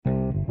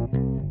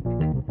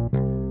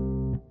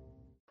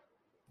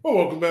Well,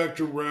 welcome back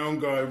to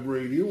Round Guy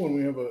Radio. And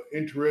we have an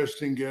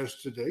interesting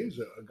guest today. He's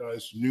a guy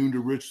that's new to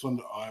Richland,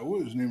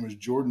 Iowa. His name is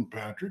Jordan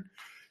Patrick.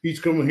 He's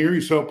coming here.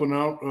 He's helping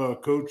out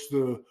coach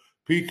the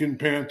Pekin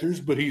Panthers,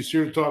 but he's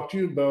here to talk to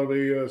you about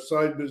a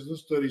side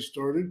business that he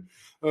started.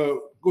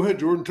 Go ahead,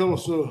 Jordan. Tell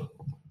us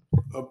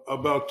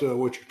about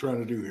what you're trying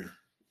to do here.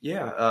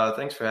 Yeah,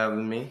 thanks for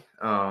having me.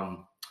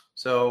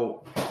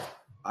 So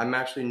I'm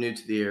actually new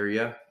to the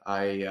area.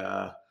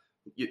 I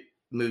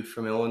moved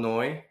from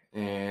Illinois,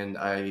 and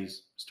I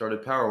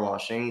started power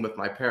washing with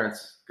my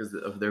parents because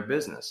of their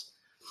business.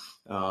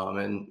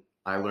 And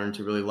I learned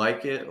to really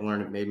like it. I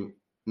learned it made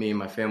me and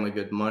my family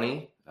good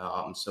money.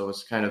 So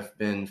it's kind of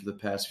been for the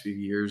past few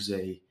years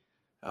a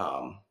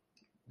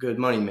good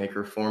money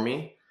maker for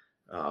me.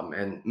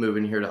 And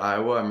moving here to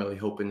Iowa, I'm really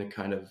hoping to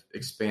kind of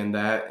expand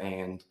that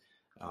and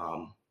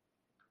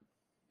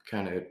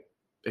kind of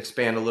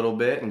expand a little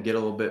bit and get a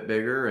little bit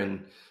bigger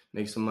and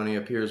make some money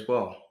up here as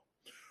well.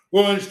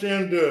 Well, I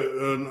understand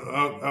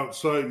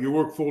outside you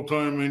work full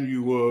time and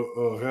you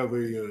have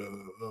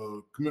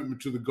a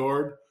commitment to the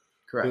guard.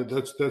 Correct.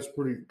 That's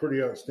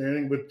pretty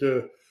outstanding. But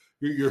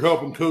you're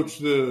helping coach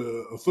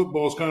the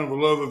football is kind of a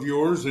love of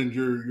yours, and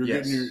you're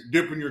Yes.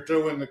 dipping your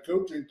toe in the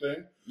coaching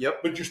thing.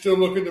 Yep. But you're still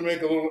looking to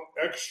make a little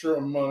extra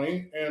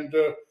money, and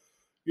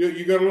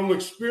you got a little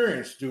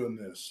experience doing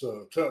this.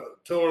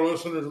 Tell our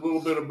listeners a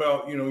little bit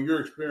about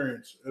your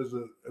experience as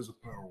a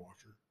power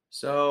washer.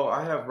 So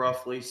I have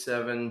roughly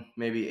 7,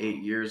 maybe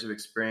 8 years of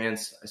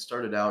experience. I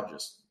started out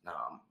just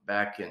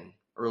back in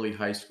early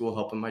high school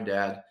helping my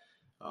dad.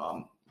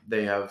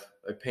 They have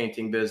a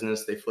painting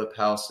business. They flip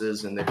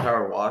houses and they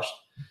power washed.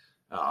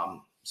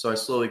 So I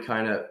slowly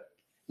kind of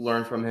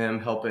learned from him,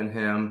 helping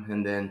him.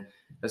 And then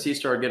as he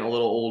started getting a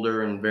little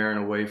older and veering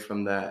away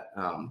from that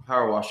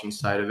power washing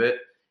side of it,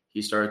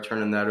 he started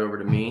turning that over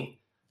to me.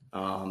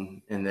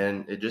 And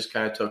then it just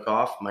kind of took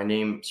off. My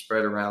name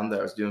spread around that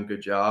I was doing a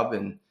good job,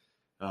 and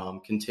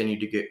continued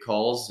to get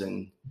calls.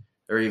 And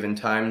there were even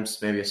times,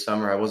 maybe a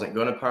summer, I wasn't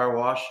going to power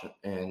wash,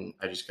 and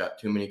I just got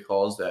too many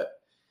calls that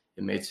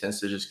it made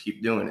sense to just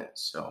keep doing it.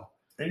 So,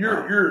 and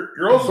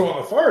you're also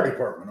on the fire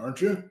department,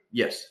 aren't you?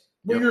 Yes.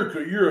 Well,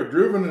 Yep. you're a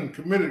driven and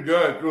committed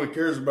guy that really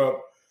cares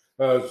about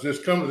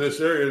just come to this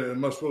area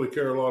and must really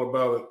care a lot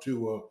about it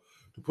to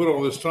put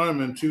all this time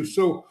into.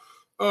 So,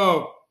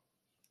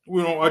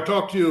 I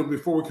talked to you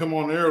before we come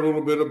on air a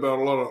little bit about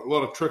a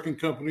lot of trucking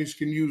companies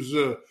can use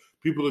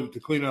people to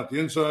clean out the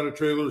inside of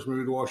trailers,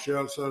 maybe to wash the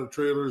outside of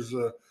trailers.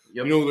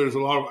 Yep. There's a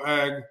lot of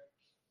ag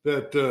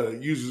that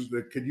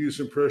could use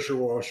some pressure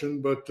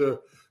washing. But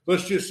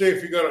let's just say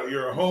if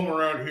you're a home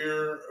around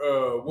here,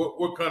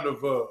 what kind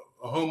of a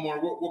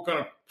homeowner?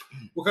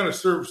 What kind of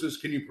services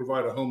can you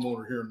provide a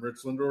homeowner here in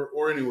Richland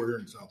or anywhere here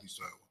in Southeast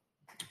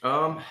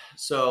Iowa?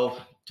 So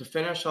to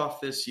finish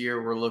off this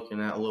year, we're looking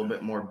at a little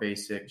bit more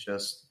basic,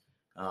 just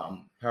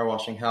power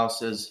washing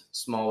houses,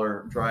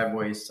 smaller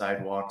driveways,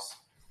 sidewalks.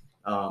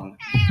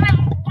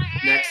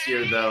 Next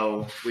year,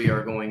 though, we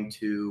are going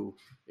to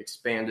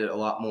expand it a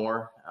lot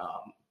more.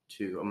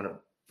 I'm going to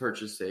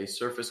purchase a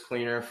surface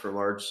cleaner for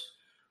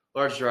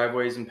large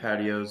driveways and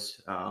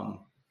patios,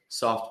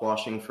 soft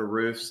washing for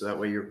roofs, so that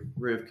way your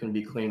roof can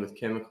be cleaned with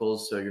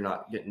chemicals, so you're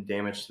not getting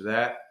damage to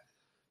that.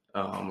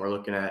 We're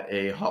looking at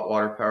a hot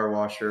water power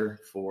washer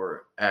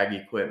for ag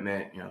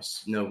equipment,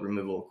 snow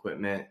removal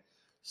equipment,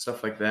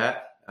 stuff like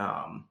that.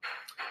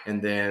 And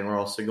then we're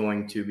also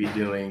going to be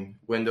doing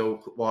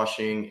window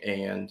washing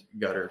and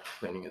gutter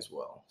cleaning as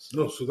well.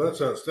 So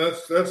that's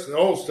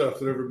all stuff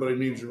that everybody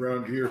needs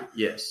around here.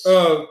 Yes.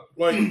 So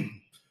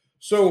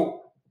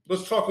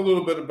let's talk a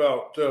little bit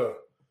about.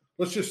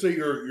 Let's just say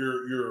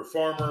you're a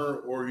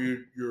farmer or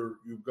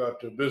you've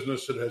got a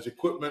business that has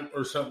equipment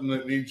or something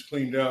that needs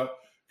cleaned out.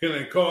 Can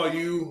they call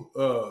you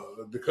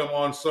to come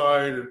on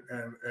site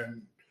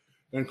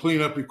and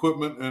clean up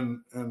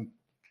equipment and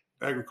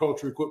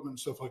agriculture equipment and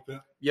stuff like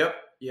that? Yep.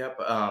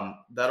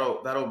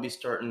 That'll be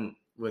starting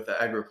with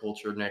the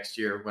agriculture next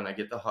year when I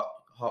get the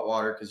hot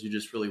water, because you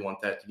just really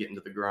want that to get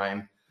into the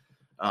grime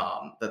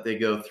that they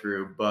go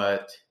through.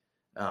 But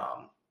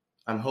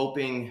I'm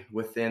hoping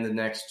within the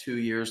next 2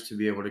 years to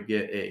be able to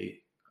get a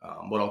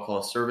what I'll call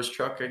a service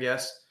truck, I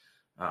guess.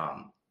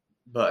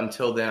 But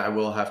until then, I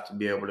will have to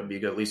be able to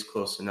be at least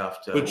close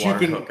enough to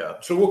hook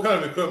up. So what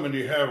kind of equipment do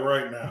you have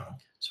right now?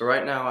 So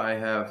right now I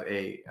have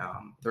a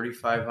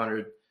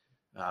 3500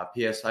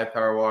 PSI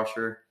power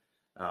washer.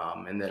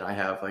 And then I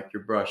have like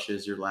your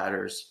brushes, your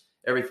ladders,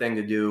 everything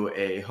to do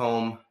a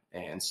home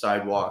and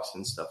sidewalks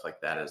and stuff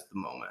like that at the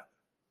moment.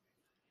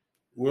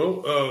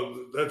 Well,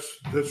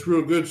 that's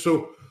real good.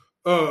 So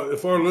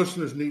if our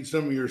listeners need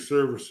some of your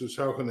services,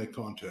 how can they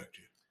contact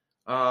you?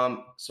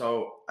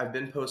 So I've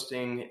been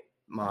posting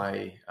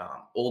my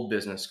old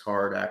business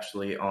card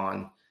actually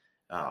on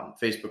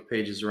Facebook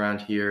pages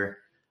around here.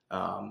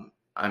 I'm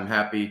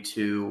happy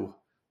to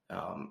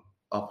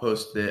I'll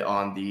post it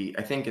on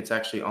I think it's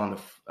actually on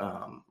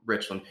the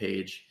Richland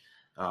page.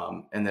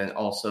 And then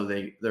also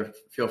they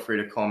feel free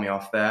to call me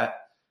off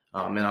that.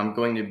 And I'm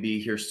going to be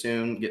here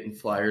soon getting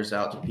flyers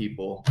out to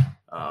people,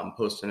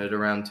 posting it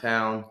around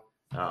town.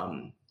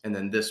 And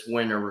then this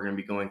winter, we're going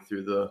to be going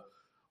through the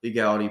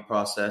legality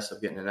process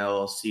of getting an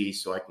LLC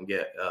so I can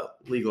get a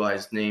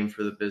legalized name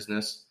for the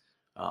business.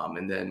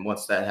 And then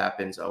once that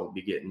happens, I will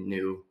be getting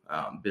new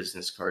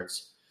business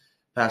cards,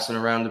 passing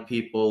around to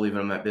people, leaving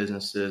them at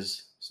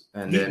businesses.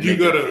 And then you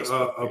got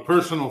a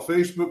personal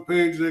Facebook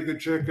page they could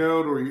check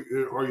out, or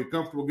are you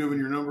comfortable giving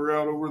your number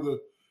out over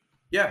the?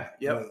 Yeah,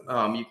 yep.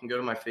 You can go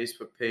to my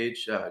Facebook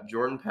page,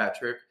 Jordan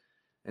Patrick,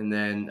 and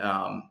then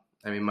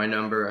my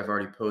number I've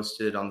already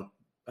posted on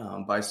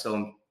the buy, sell,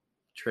 and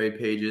trade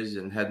pages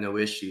and had no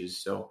issues.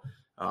 So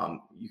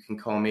you can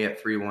call me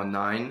at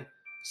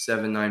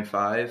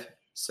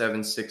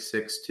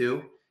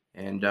 319-795-7662,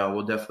 and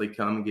we'll definitely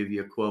come and give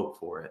you a quote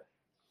for it.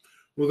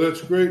 Well,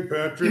 that's great,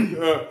 Patrick.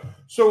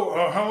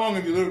 So how long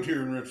have you lived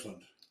here in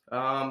Richland?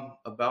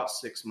 About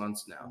 6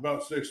 months now.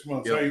 About 6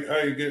 months. Yep. How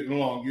you getting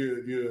along?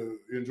 You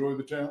enjoy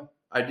the town?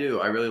 I do.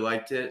 I really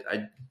liked it.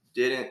 I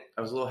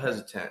was a little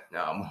hesitant.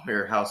 Now we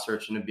were house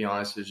searching, to be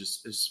honest.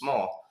 It's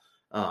small.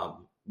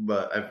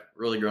 But I've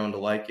really grown to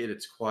like it.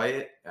 It's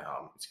quiet.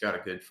 It's got a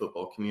good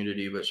football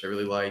community, which I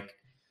really like.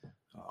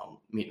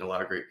 Meeting a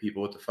lot of great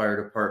people with the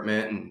fire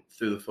department and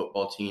through the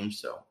football team.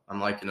 So I'm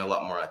liking it a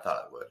lot more than I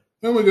thought I would.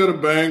 And we got a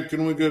bank,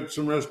 and we got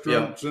some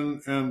restaurants,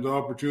 and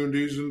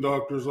opportunities and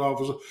doctor's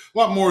office. A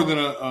lot more than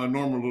a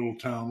normal little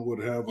town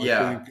would have,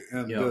 I think.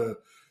 And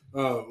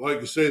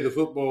like you say, the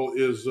football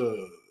is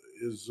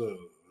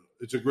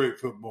it's a great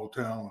football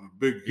town, a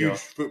big, huge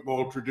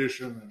football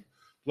tradition, and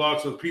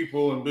lots of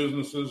people and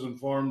businesses and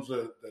farms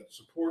that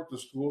support the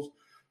schools.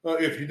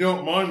 If you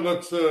don't mind,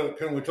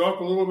 can we talk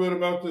a little bit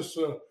about this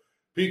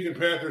Pekin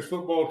Panthers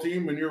football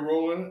team and your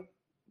role in it?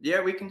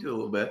 Yeah, we can do a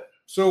little bit.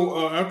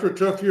 So after a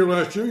tough year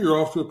last year, you're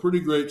off to a pretty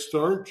great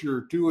start.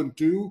 You're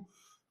 2-2.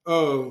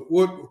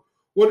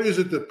 What is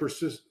it that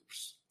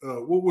persists?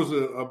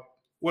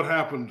 What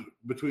happened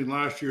between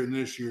last year and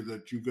this year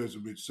that you guys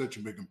have made such a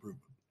big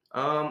improvement?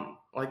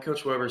 Like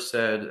Coach Weber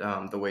said,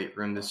 the weight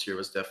room this year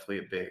was definitely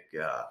a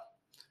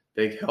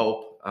big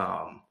help.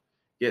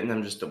 Getting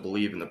them just to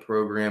believe in the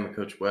program and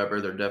Coach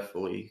Weber, they're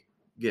definitely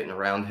getting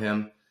around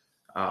him.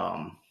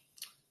 And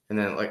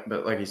then,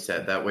 like he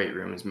said, that weight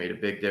room has made a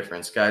big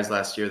difference. Guys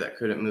last year that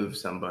couldn't move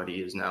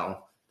somebody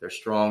they're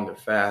strong, they're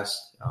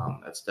fast.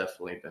 That's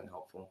definitely been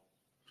helpful.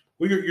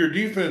 Well, your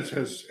defense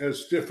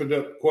has stiffened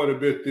up quite a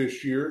bit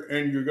this year,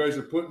 and you guys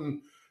are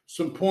putting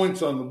some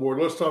points on the board.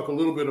 Let's talk a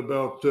little bit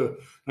about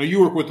now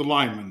you work with the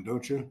linemen,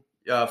 don't you?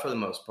 Yeah, for the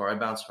most part. I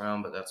bounce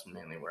around, but that's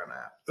mainly where I'm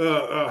at.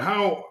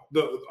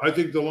 I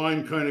think the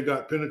line kind of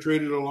got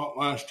penetrated a lot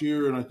last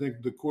year, and I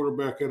think the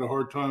quarterback had a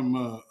hard time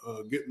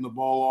getting the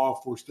ball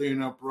off or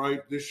staying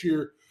upright. This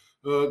year,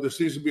 there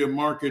seems to be a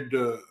market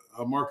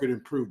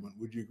improvement.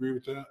 Would you agree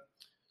with that?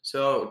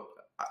 So,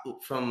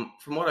 from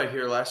what I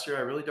hear last year,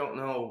 I really don't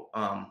know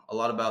a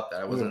lot about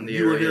that. I wasn't in the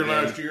area. You were here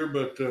last year,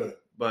 but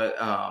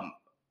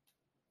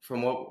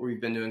from what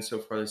we've been doing so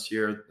far this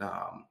year,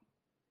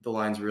 the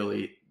lines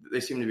they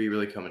seem to be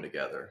really coming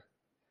together.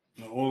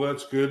 Well,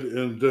 that's good.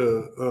 And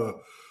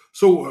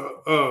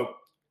so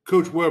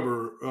Coach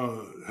Weber,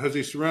 has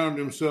he surrounded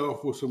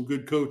himself with some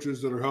good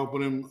coaches that are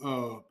helping him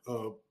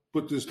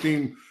put this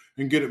team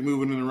and get it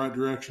moving in the right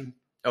direction?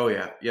 Oh,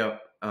 yeah.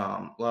 Yep.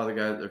 A lot of the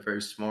guys, they're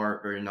very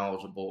smart, very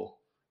knowledgeable,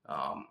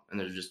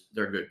 and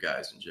they're good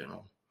guys in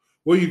general.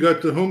 Well, you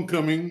got the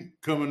homecoming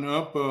coming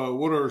up.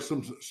 What are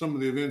some of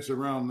the events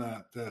around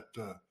that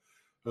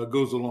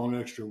goes along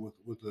extra with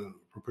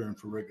preparing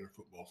for regular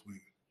football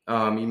week?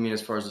 You mean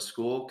as far as the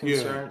school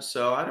concerned? Yeah.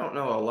 So I don't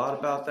know a lot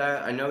about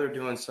that. I know they're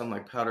doing some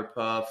like powder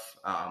puff,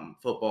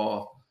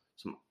 football,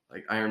 some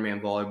like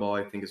Ironman volleyball,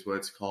 I think is what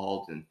it's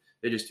called, and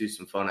they just do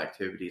some fun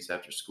activities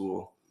after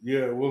school.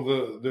 Yeah, well,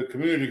 the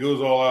community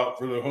goes all out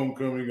for the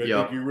homecoming. I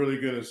think you're really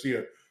going to see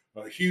a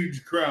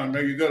huge crowd. Now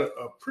you got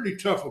a pretty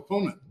tough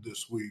opponent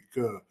this week.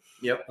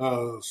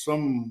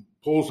 Some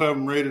polls have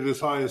them rated as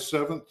high as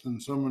 7th,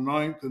 and some are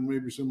 9th, and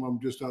maybe some of them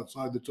just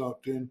outside the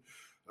top 10.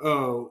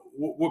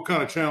 What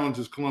kind of challenge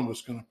is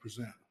Columbus going to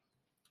present?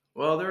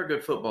 Well, they're a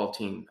good football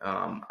team.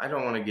 I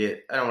don't want to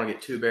get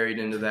too buried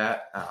into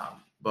that,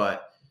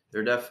 but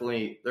they're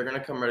going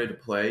to come ready to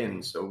play,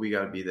 and so we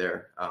got to be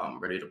there,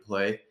 ready to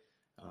play.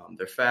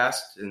 They're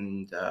fast,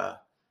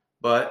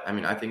 but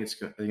I think it's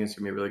going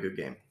to be a really good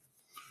game.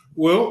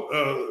 Well,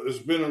 it's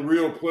been a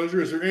real pleasure.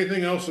 Is there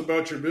anything else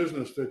about your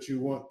business that you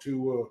want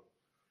to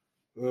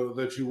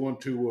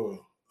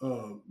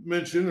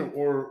mention,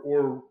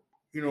 or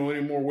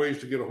any more ways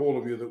to get a hold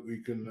of you that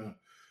we can,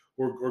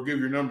 or give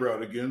your number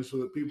out again so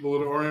that people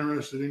that are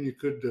interested in you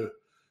could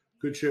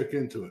check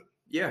into it?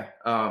 Yeah.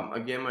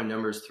 Again, my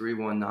number is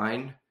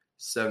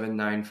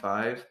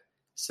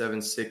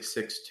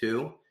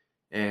 319-795-7662,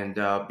 and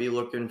be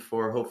looking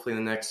for hopefully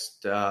in the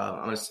next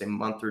I'm going to say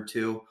month or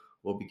two.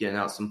 We'll be getting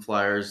out some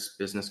flyers,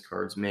 business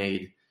cards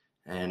made.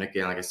 And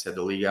again, like I said,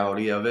 the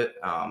legality of it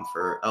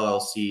for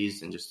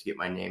LLCs and just to get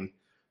my name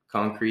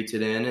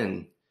concreted in,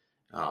 and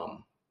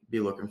be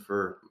looking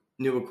for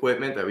new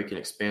equipment that we can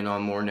expand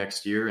on more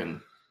next year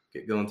and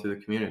get going through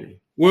the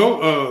community.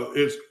 Well,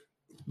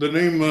 The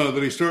name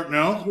that he's starting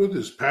out with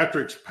is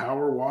Patrick's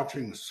Power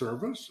Watching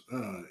Service.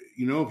 If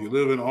you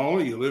live in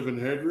Ollie, you live in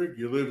Hedrick,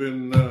 you live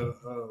in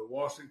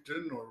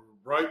Washington or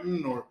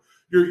Brighton, or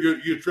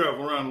you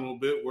travel around a little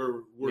bit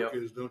where work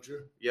is, don't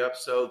you? Yep.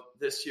 So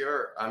this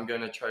year I'm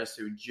going to try to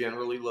stay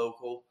generally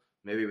local,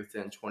 maybe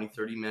within 20,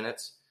 30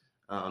 minutes.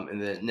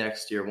 And then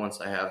next year,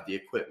 once I have the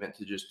equipment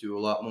to just do a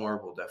lot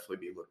more, we'll definitely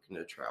be looking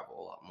to travel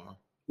a lot more.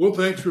 Well,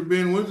 thanks for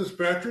being with us,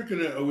 Patrick,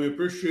 and we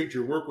appreciate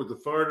your work with the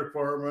fire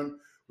department.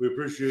 We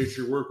appreciate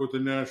your work with the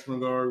National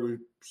Guard. We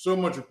so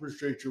much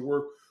appreciate your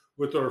work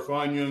with our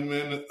fine young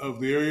men of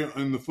the area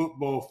in the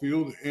football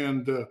field.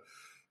 And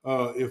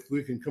if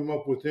we can come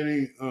up with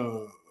any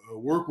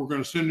work, we're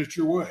going to send it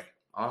your way.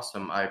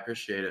 Awesome. I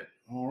appreciate it.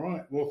 All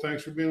right. Well,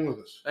 thanks for being with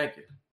us. Thank you.